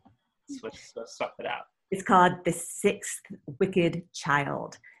just like swap it out. It's called The Sixth Wicked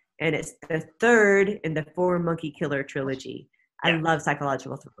Child, and it's the third in the Four Monkey Killer trilogy. I love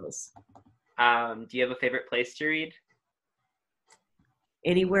psychological thrillers. Do you have a favorite place to read?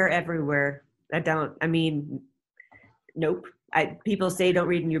 Anywhere, everywhere. Nope. People say don't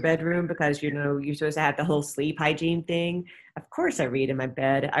read in your bedroom because, you're supposed to have the whole sleep hygiene thing. Of course I read in my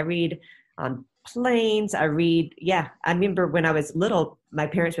bed. I read on planes. I remember when I was little, my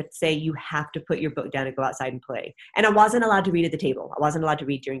parents would say, you have to put your book down and go outside and play. And I wasn't allowed to read at the table. I wasn't allowed to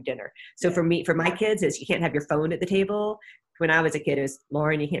read during dinner. So for my kids, it's you can't have your phone at the table. When I was a kid, it was,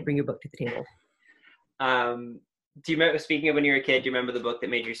 Lauren, you can't bring your book to the table. Do you remember, speaking of when you were a kid, do you remember the book that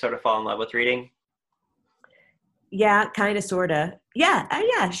made you sort of fall in love with reading? Yeah, kind of, sort of.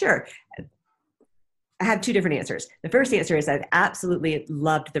 Yeah, sure. I have two different answers. The first answer is I've absolutely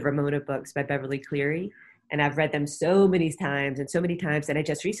loved the Ramona books by Beverly Cleary, and I've read them so many times, and I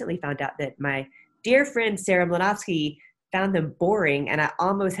just recently found out that my dear friend Sarah Mlanovsky found them boring, and I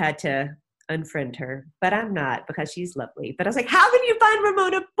almost had to unfriend her, but I'm not, because she's lovely. But I was like, how can you find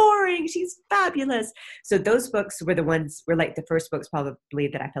Ramona boring? She's fabulous. So those books were like the first books probably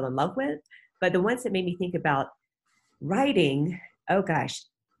that I fell in love with, but the ones that made me think about writing, oh gosh,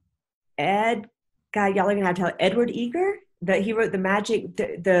 y'all are gonna have to tell Edward Eger, that he wrote the magic,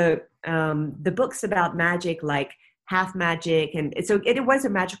 the books about magic, like Half Magic, and so it was a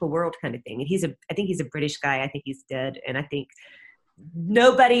magical world kind of thing. And I think he's a British guy. I think he's dead, and I think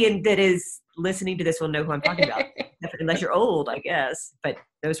nobody that is listening to this will know who I'm talking about, unless you're old, I guess. But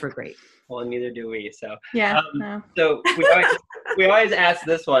those were great. Well, neither do we. So No. So we always ask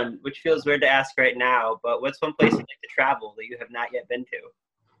this one, which feels weird to ask right now. But what's one place you'd like to travel that you have not yet been to?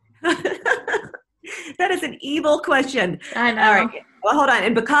 That is an evil question. I know. All right. Well, hold on.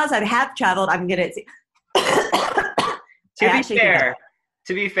 And because I have traveled, I'm gonna.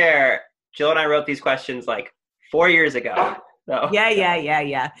 To be fair, Jill and I wrote these questions like 4 years ago. So.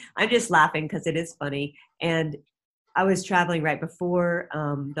 Yeah. I'm just laughing because it is funny. And I was traveling right before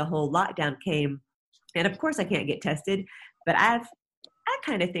the whole lockdown came. And of course I can't get tested, but I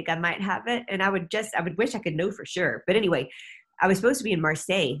kind of think I might have it. And I would wish I could know for sure. But anyway, I was supposed to be in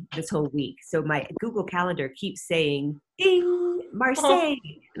Marseille this whole week. So my Google Calendar keeps saying, ding, Marseille.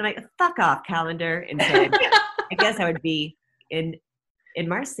 And I'm like, fuck off, calendar. And so I guess I would be in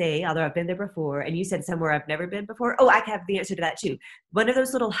Marseille, although I've been there before. And you said somewhere I've never been before. Oh, I have the answer to that too. One of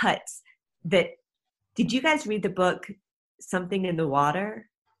those little huts did you guys read the book Something in the Water?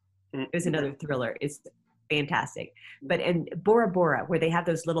 It was another thriller. It's fantastic. But in Bora Bora, where they have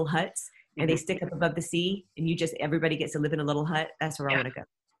those little huts and they stick up above the sea, and everybody gets to live in a little hut. That's where I want to go.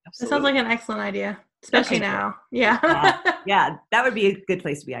 That sounds like an excellent idea, especially now. Yeah. Yeah, that would be a good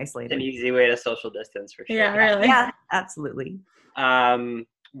place to be isolated. An easy way to social distance for sure. Yeah, really. Yeah, absolutely.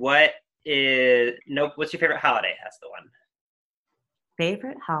 What's your favorite holiday? That's the one.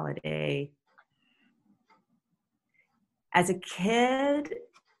 Favorite holiday? As a kid,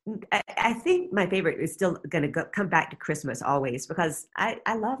 I think my favorite is still going to come back to Christmas always, because I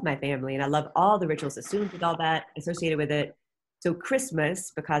love my family and I love all the rituals assumed with all that associated with it. So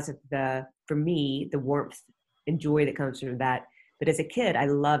Christmas, because of for me, the warmth and joy that comes from that. But as a kid, I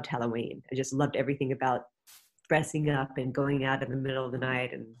loved Halloween. I just loved everything about dressing up and going out in the middle of the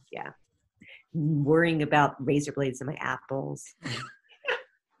night and worrying about razor blades in my apples.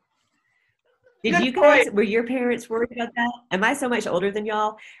 Were your parents worried about that? Am I so much older than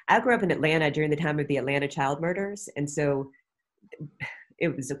y'all? I grew up in Atlanta during the time of the Atlanta child murders. And so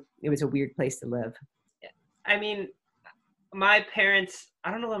it was a weird place to live. I mean, my parents,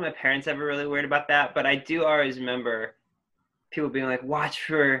 I don't know that my parents ever really worried about that, but I do always remember people being like, watch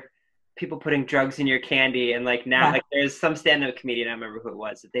for people putting drugs in your candy. And like now, like there's some stand-up comedian, I don't remember who it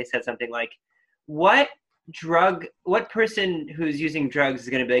was, that they said something like, what person who's using drugs is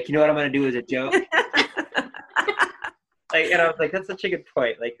going to be like, you know what I'm going to do as a joke? Like, and I was like, that's such a good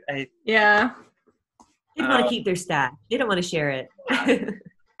point. Like, Yeah. They want to keep their stash. They don't want to share it.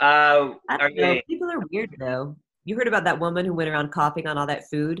 are I don't know. you? People are weird though. You heard about that woman who went around coughing on all that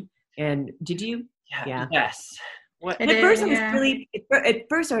food, and did you? Yeah. Yes. What? I At did, first, I was yeah. really. At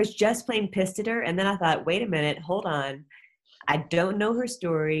first, I was just plain pissed at her, and then I thought, wait a minute, hold on. I don't know her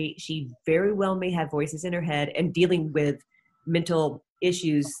story. She very well may have voices in her head and dealing with mental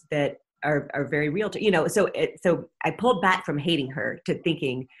issues that are very real to So I pulled back from hating her to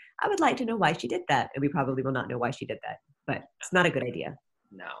thinking I would like to know why she did that, and we probably will not know why she did that. But it's not a good idea.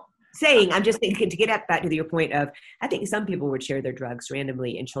 No. I'm just thinking to get back to your point of, I think some people would share their drugs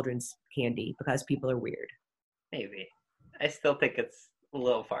randomly in children's candy because people are weird. Maybe. I still think it's a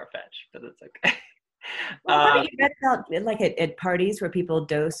little far-fetched, but it's okay. Well, haven't you read about like at parties where people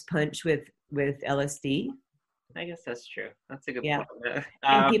dose punch with LSD? I guess that's true. That's a good Yeah. point.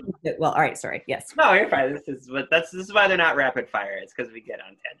 And people, well, all right, sorry, yes, No, you're fine. This is why they're not rapid fire. It's because we get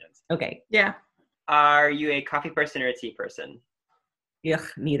on tangents. okay, Yeah. Are you a coffee person or a tea person? yuck,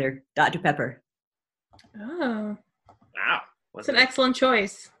 neither. Dr. Pepper. Oh, Wow. it's an excellent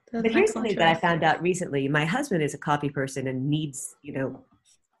choice. That's But an here's excellent something that I choice. found out recently. My husband is a coffee person and needs,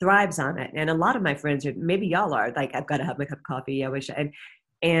 thrives on it. And a lot of my friends are, maybe y'all are, like, I've got to have my cup of coffee. I wish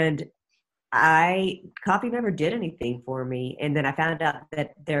and coffee never did anything for me. And then I found out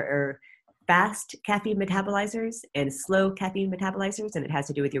that there are fast caffeine metabolizers and slow caffeine metabolizers, and it has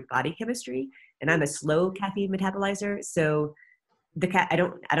to do with your body chemistry. And I'm a slow caffeine metabolizer. So I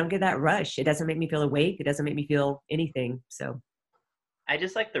don't get that rush. It doesn't make me feel awake. It doesn't make me feel anything. So I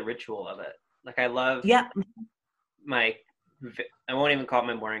just like the ritual of it. Like I love yeah. I won't even call it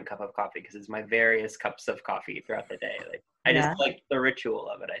my morning cup of coffee because it's my various cups of coffee throughout the day. Like I Yeah. just like the ritual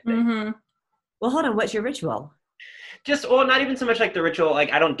of it, I think. Mm-hmm. Well, hold on. What's your ritual? Not even so much like the ritual,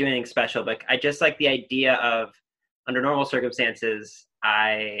 like I don't do anything special, but I just like the idea of under normal circumstances,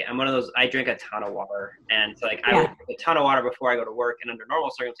 I'm one of those, I drink a ton of water. And so like I will drink a ton of water before I go to work. And under normal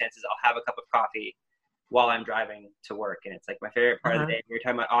circumstances, I'll have a cup of coffee while I'm driving to work. And it's like my favorite part of the day. We were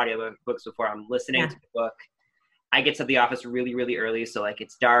talking about audiobooks before. I'm listening to the book. I get to the office really, really early. So like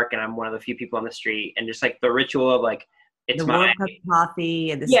it's dark and I'm one of the few people on the street. And just like the ritual of like, it's the my warm cup of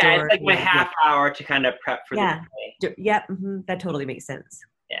coffee and the yeah, store. it's like my half hour to kind of prep for the day. Yeah, that totally makes sense.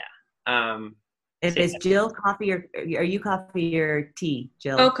 Yeah. If it's Jill coffee or are you coffee or tea,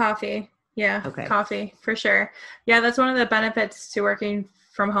 Jill? Oh, coffee. Yeah. Okay. Coffee for sure. Yeah, that's one of the benefits to working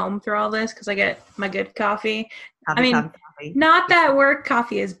from home through all this because I get my good coffee. Coffee. Not that work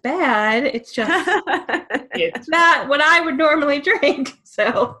coffee is bad. It's just it's not what I would normally drink.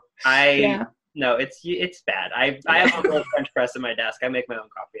 So no, it's bad. I have a little French press in my desk. I make my own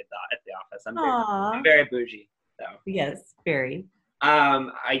coffee at the office. I'm very bougie. So yes, very.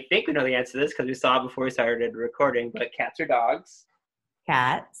 I think we know the answer to this because we saw it before we started recording. But cats or dogs?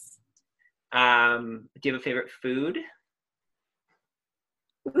 Cats. Do you have a favorite food?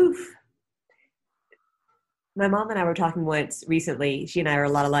 Oof. My mom and I were talking once recently. She and I are a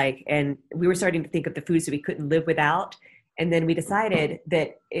lot alike, and we were starting to think of the foods that we couldn't live without. And then we decided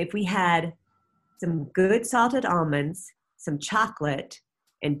that if we had some good salted almonds, some chocolate,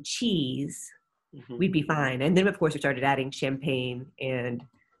 and cheese, we'd be fine. And then, of course, we started adding champagne and,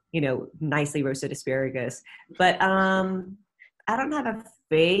 nicely roasted asparagus. But I don't have a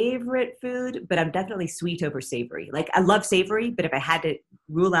favorite food, but I'm definitely sweet over savory. Like, I love savory, but if I had to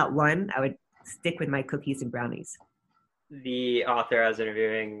rule out one, I would stick with my cookies and brownies. The author I was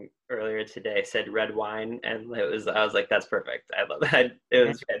interviewing earlier today said red wine, and I was like, that's perfect. I love that. It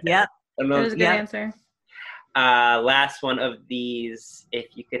was fantastic. Yep. That was a good answer. Last one of these, if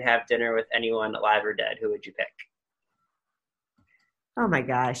you could have dinner with anyone alive or dead, who would you pick? Oh my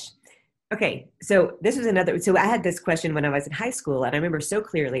gosh. Okay. So this was so I had this question when I was in high school, and I remember so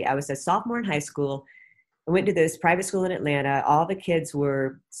clearly. I was a sophomore in high school. I went to this private school in Atlanta. All the kids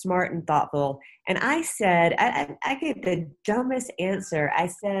were smart and thoughtful. And I said, I gave the dumbest answer. I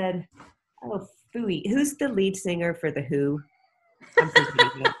said, oh, phooey. Who's the lead singer for The Who?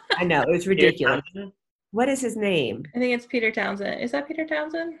 I know, it was ridiculous. What is his name? I think it's Peter Townsend. Is that Peter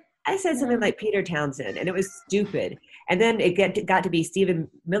Townsend? I said something like Peter Townsend, and it was stupid. And then it got to be Stephen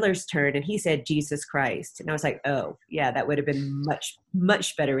Miller's turn, and he said Jesus Christ. And I was like, oh, yeah, that would have been much,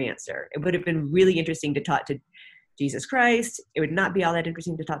 much better answer. It would have been really interesting to talk to Jesus Christ. It would not be all that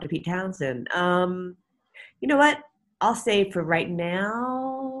interesting to talk to Pete Townsend. You know what? I'll say for right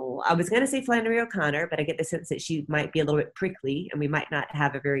now, I was going to say Flannery O'Connor, but I get the sense that she might be a little bit prickly, and we might not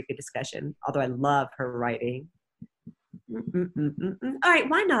have a very good discussion, although I love her writing. All right,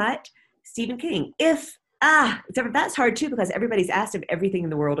 why not Stephen King? If That's hard too, because everybody's asked him everything in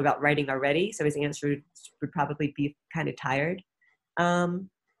the world about writing already. So his answer would probably be kind of tired. I'm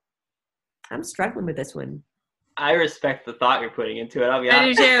struggling with this one. I respect the thought you're putting into it. I'll be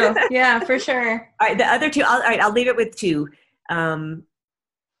honest. I do too. Yeah, for sure. All right, the other two. I'll leave it with two.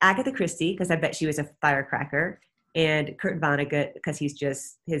 Agatha Christie, because I bet she was a firecracker, and Kurt Vonnegut, because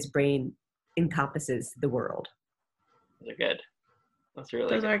his brain encompasses the world. Those are good.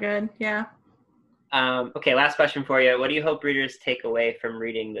 Those are good. Yeah. Okay, last question for you. What do you hope readers take away from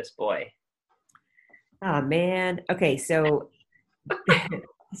reading this boy? Oh man. Okay, so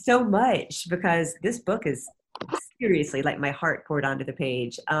so much, because this book is seriously like my heart poured onto the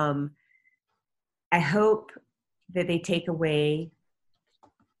page. I hope that they take away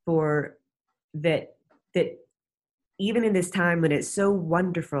for that even in this time when it's so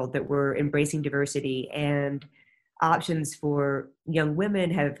wonderful that we're embracing diversity and options for young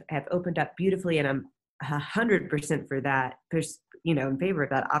women have opened up beautifully, and I'm 100% for that. There's, in favor of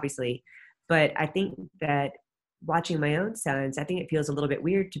that, obviously. But I think that watching my own sons, I think it feels a little bit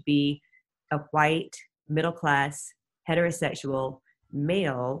weird to be a white, middle-class, heterosexual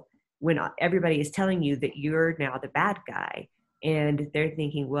male when everybody is telling you that you're now the bad guy. And they're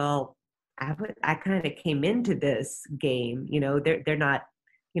thinking, well, I kind of came into this game, they're not,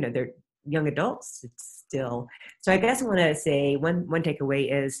 they're young adults still. So I guess I want to say one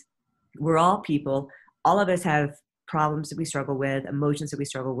takeaway is we're all people. All of us have problems that we struggle with, emotions that we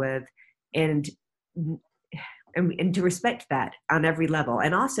struggle with, and to respect that on every level.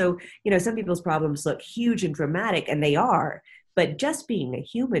 And also, some people's problems look huge and dramatic, and they are, but just being a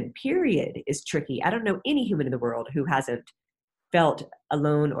human, period, is tricky. I don't know any human in the world who hasn't felt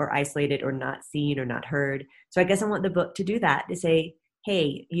alone or isolated or not seen or not heard. So I guess I want the book to do that, to say,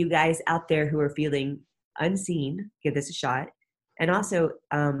 hey, you guys out there who are feeling unseen, give this a shot. And also,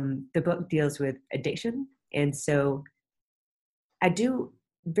 the book deals with addiction. And so I do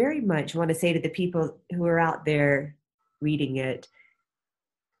very much want to say to the people who are out there reading it,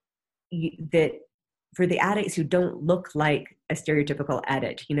 that for the addicts who don't look like a stereotypical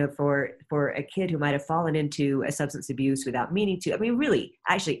addict, for a kid who might have fallen into a substance abuse without meaning to, really,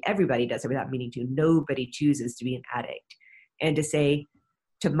 actually everybody does it without meaning to. Nobody chooses to be an addict. And to say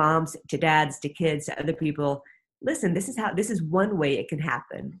to moms, to dads, to kids, to other people, listen, this is one way it can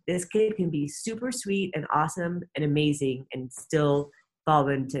happen. This kid can be super sweet and awesome and amazing and still fall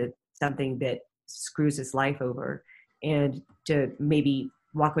into something that screws his life over, and to maybe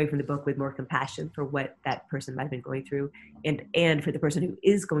walk away from the book with more compassion for what that person might have been going through, and for the person who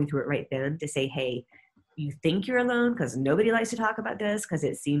is going through it right then, to say, hey, you think you're alone because nobody likes to talk about this because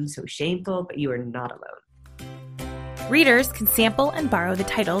it seems so shameful, but you are not alone. Readers can sample and borrow the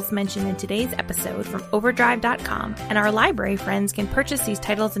titles mentioned in today's episode from Overdrive.com, and our library friends can purchase these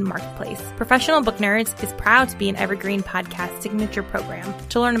titles in Marketplace. Professional Book Nerds is proud to be an Evergreen Podcast signature program.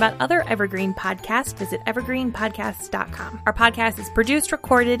 To learn about other Evergreen podcasts, visit evergreenpodcasts.com. Our podcast is produced,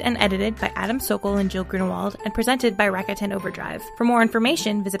 recorded, and edited by Adam Sokol and Jill Grunewald, and presented by Rakuten Overdrive. For more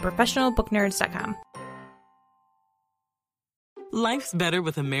information, visit professionalbooknerds.com. Life's better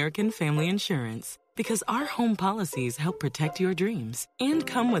with American Family Insurance, because our home policies help protect your dreams and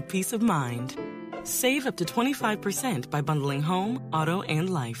come with peace of mind. Save up to 25% by bundling home, auto, and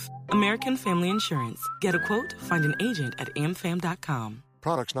life. American Family Insurance. Get a quote, find an agent at amfam.com.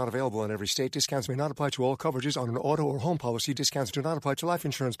 Products not available in every state. Discounts may not apply to all coverages on an auto or home policy. Discounts do not apply to life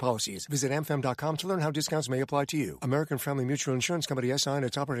insurance policies. Visit amfam.com to learn how discounts may apply to you. American Family Mutual Insurance Company, SI, and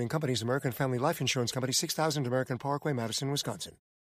its operating companies, American Family Life Insurance Company, 6000 American Parkway, Madison, Wisconsin.